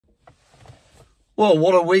Well,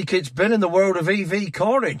 what a week it's been in the world of EV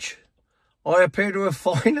carnage. I appear to have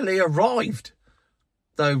finally arrived,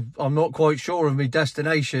 though I'm not quite sure of my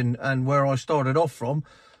destination and where I started off from,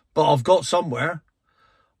 but I've got somewhere.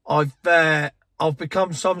 I've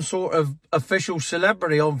become some sort of official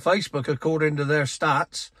celebrity on Facebook, according to their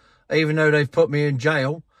stats, even though they've put me in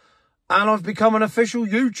jail. And I've become an official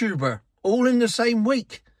YouTuber, all in the same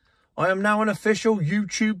week. I am now an official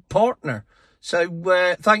YouTube partner. So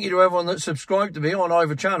thank you to everyone that subscribed to me on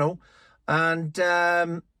either channel. And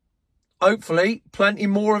hopefully plenty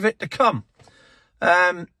more of it to come.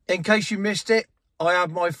 In case you missed it, I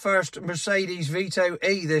had my first Mercedes Vito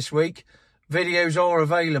E this week. Videos are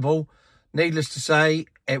available. Needless to say,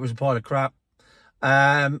 it was a pile of crap.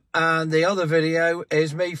 And the other video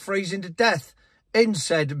is me freezing to death in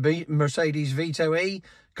said Mercedes Vito E,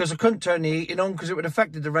 because I couldn't turn the heating on because it would have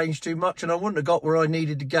affected the range too much and I wouldn't have got where I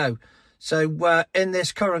needed to go. So in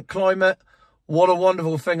this current climate, what a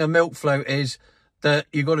wonderful thing a milk float is, that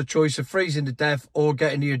you've got a choice of freezing to death or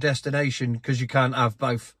getting to your destination, because you can't have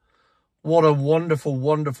both. What a wonderful,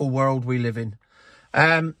 wonderful world we live in.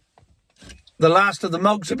 The last of the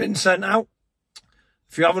mugs have been sent out.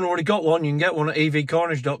 If you haven't already got one, you can get one at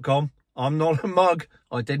evcarnage.com. I'm not a mug.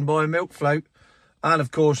 I didn't buy a milk float. And,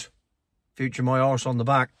 of course, Future My Arse on the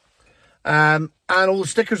back. And all the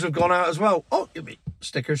stickers have gone out as well. Oh,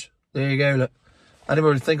 stickers. There you go, look. I didn't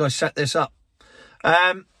really think I set this up.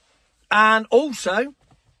 And also,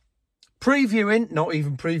 premiering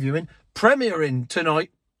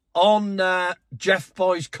tonight on Jeff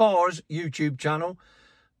Buys Cars YouTube channel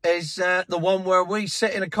is the one where we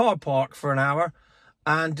sit in a car park for an hour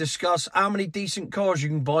and discuss how many decent cars you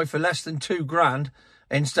can buy for less than £2,000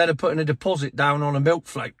 instead of putting a deposit down on a milk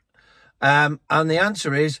float. And the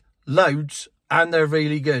answer is loads, and they're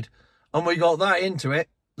really good. And we got that into it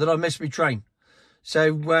that I missed my train.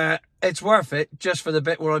 So it's worth it just for the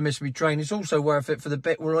bit where I missed my train. It's also worth it for the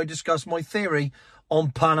bit where I discuss my theory on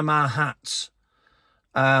Panama hats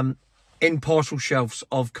in parcel shelves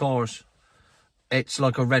of cars. It's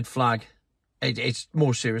like a red flag. It's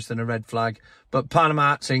more serious than a red flag. But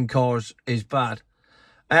Panama hats in cars is bad.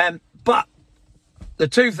 But the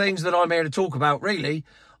two things that I'm here to talk about really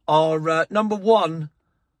are, number one,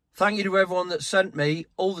 thank you to everyone that sent me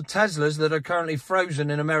all the Teslas that are currently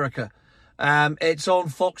frozen in America. It's on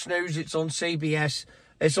Fox News, it's on CBS,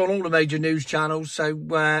 it's on all the major news channels.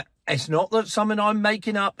 So it's not that something I'm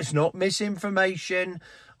making up. It's not misinformation.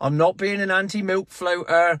 I'm not being an anti-milk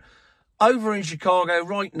floater. Over in Chicago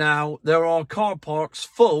right now, there are car parks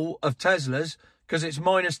full of Teslas because it's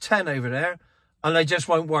 -10 over there and they just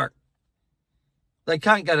won't work. They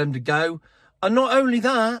can't get them to go. And not only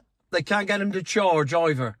that, they can't get them to charge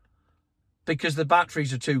either, because the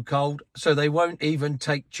batteries are too cold, so they won't even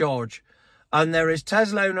take charge. And there is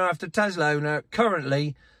Tesla owner after Tesla owner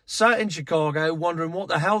currently sat in Chicago wondering what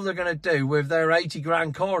the hell they're going to do with their 80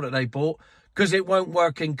 grand car that they bought, because it won't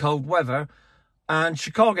work in cold weather. And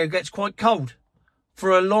Chicago gets quite cold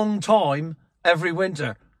for a long time every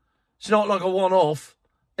winter. It's not like a one-off.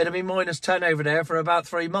 It'll be -10 over there for about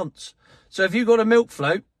 3 months. So if you've got a milk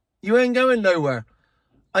float, you ain't going nowhere.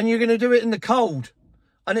 And you're going to do it in the cold.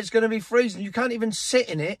 And it's going to be freezing. You can't even sit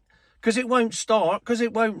in it because it won't start, because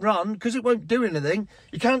it won't run, because it won't do anything.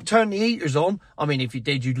 You can't turn the heaters on. I mean, if you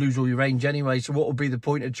did, you'd lose all your range anyway. So what would be the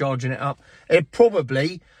point of charging it up? It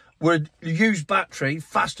probably would use battery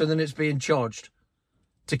faster than it's being charged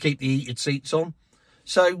to keep the heated seats on.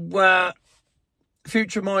 So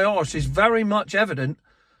Future My Arse is very much evident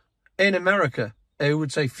in America. They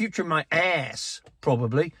would say Future My Ass,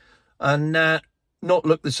 probably. And not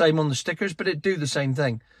look the same on the stickers, but it do the same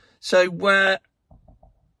thing. So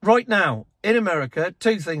right now in America,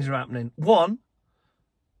 two things are happening. One,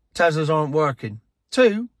 Teslas aren't working.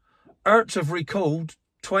 Two, Hertz have recalled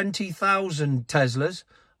 20,000 Teslas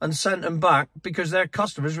and sent them back because their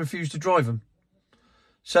customers refuse to drive them.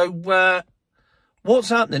 So what's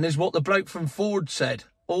happening is what the bloke from Ford said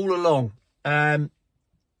all along.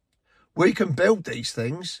 We can build these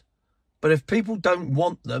things, but if people don't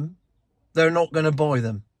want them, they're not going to buy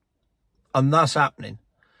them. And that's happening.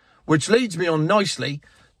 Which leads me on nicely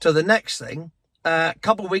to the next thing. A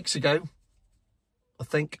couple of weeks ago,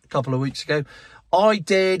 I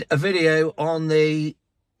did a video on the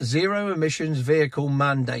zero emissions vehicle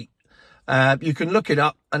mandate. You can look it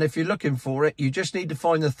up, and if you're looking for it, you just need to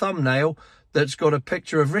find the thumbnail that's got a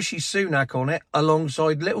picture of Rishi Sunak on it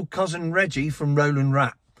alongside little cousin Reggie from Roland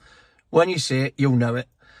Rat. When you see it, you'll know it.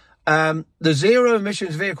 The zero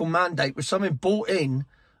emissions vehicle mandate was something brought in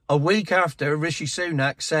a week after Rishi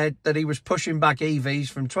Sunak said that he was pushing back EVs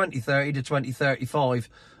from 2030 to 2035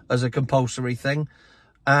 as a compulsory thing.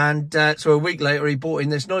 And so a week later, he brought in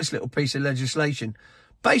this nice little piece of legislation.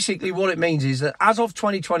 Basically, what it means is that as of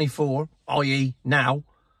 2024, i.e. now,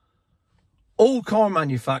 all car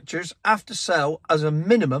manufacturers have to sell as a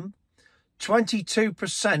minimum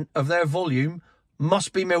 22% of their volume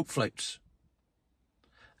must be milk floats.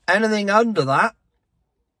 Anything under that,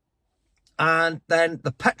 and then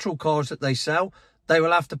the petrol cars that they sell, they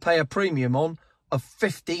will have to pay a premium on of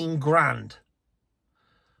 15 grand.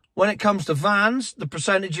 When it comes to vans, the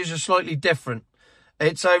percentages are slightly different.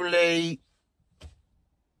 It's only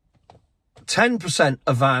 10%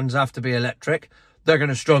 of vans have to be electric. They're going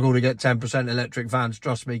to struggle to get 10% electric vans,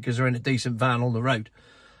 trust me, because they're in a decent van on the road.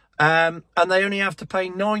 And they only have to pay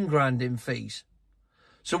 9 grand in fees.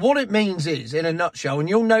 So what it means is, in a nutshell, and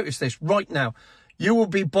you'll notice this right now, you will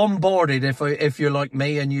be bombarded if you're like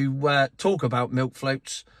me and you talk about milk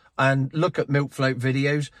floats and look at milk float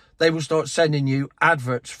videos. They will start sending you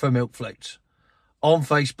adverts for milk floats on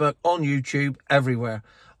Facebook, on YouTube, everywhere.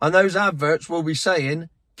 And those adverts will be saying,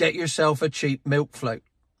 get yourself a cheap milk float.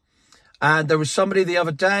 And there was somebody the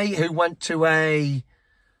other day who went to a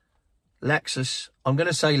Lexus. I'm going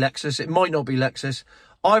to say Lexus. It might not be Lexus.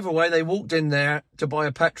 Either way, they walked in there to buy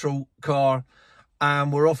a petrol car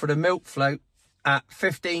and were offered a milk float at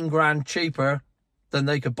 15 grand cheaper than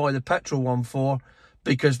they could buy the petrol one for,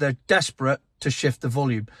 because they're desperate to shift the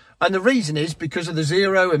volume. And the reason is because of the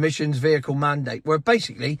zero emissions vehicle mandate, where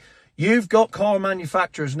basically you've got car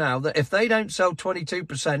manufacturers now that if they don't sell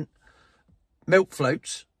 22% milk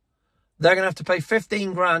floats, they're going to have to pay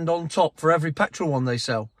 15 grand on top for every petrol one they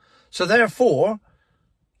sell. So therefore,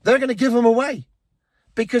 they're going to give them away,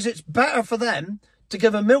 because it's better for them to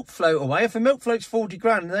give a milk float away. If a milk float's 40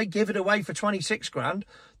 grand and they give it away for 26 grand,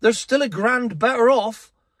 they're still a grand better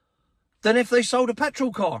off than if they sold a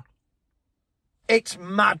petrol car. It's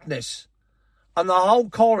madness. And the whole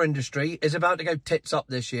car industry is about to go tits up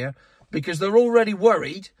this year, because they're already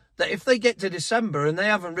worried that if they get to December and they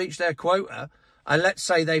haven't reached their quota, and let's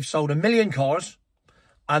say they've sold 1 million cars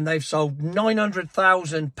and they've sold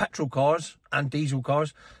 900,000 petrol cars and diesel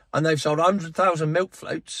cars, and they've sold 100,000 milk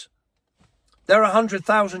floats, they're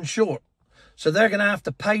 100,000 short. So they're going to have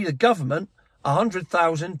to pay the government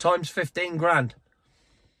 100,000 times 15 grand.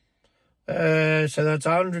 So that's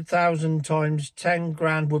 100,000 times 10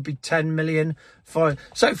 grand would be 10 million.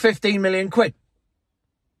 So 15 million quid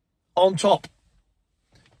on top,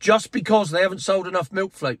 just because they haven't sold enough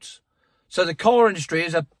milk floats. So the car industry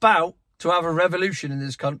is about to have a revolution in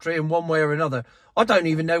this country in one way or another. I don't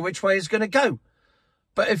even know which way it's going to go.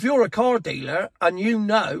 But if you're a car dealer and you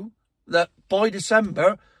know that by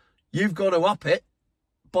December you've got to up it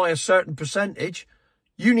by a certain percentage,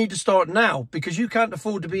 you need to start now, because you can't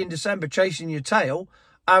afford to be in December chasing your tail,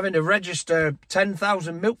 having to register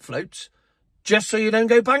 10,000 milk floats just so you don't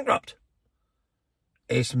go bankrupt.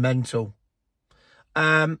 It's mental.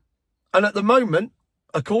 And at the moment,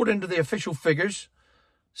 according to the official figures,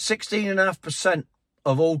 16.5%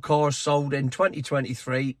 of all cars sold in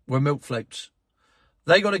 2023 were milk floats.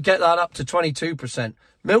 They got to get that up to 22%.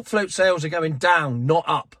 Milk float sales are going down, not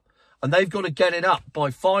up. And they've got to get it up by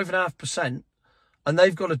 5.5%. And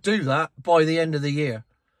they've got to do that by the end of the year.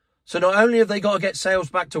 So not only have they got to get sales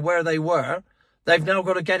back to where they were, they've now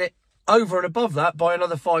got to get it over and above that by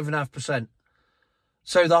another 5.5%.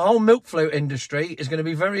 So the whole milk float industry is going to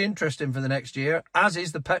be very interesting for the next year, as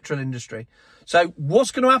is the petrol industry. So what's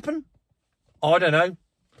going to happen? I don't know.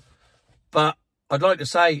 But I'd like to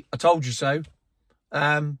say, I told you so.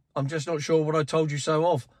 I'm just not sure what I told you so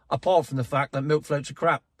of, apart from the fact that milk floats are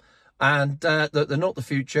crap. And that they're not the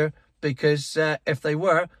future, because if they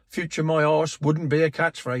were, future my arse wouldn't be a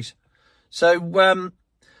catchphrase. So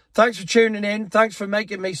thanks for tuning in. Thanks for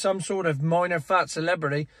making me some sort of minor fat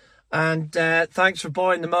celebrity. And thanks for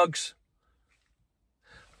buying the mugs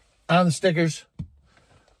and the stickers.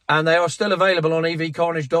 And they are still available on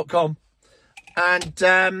evcarnage.com.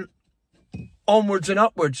 And onwards and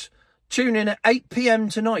upwards. Tune in at 8 p.m.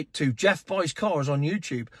 tonight to Jeff Buys Cars on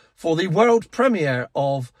YouTube for the world premiere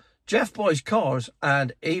of Jeff Buys Cars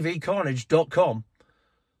and evcarnage.com.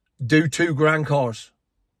 Do 2 grand cars.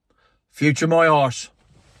 Future my arse.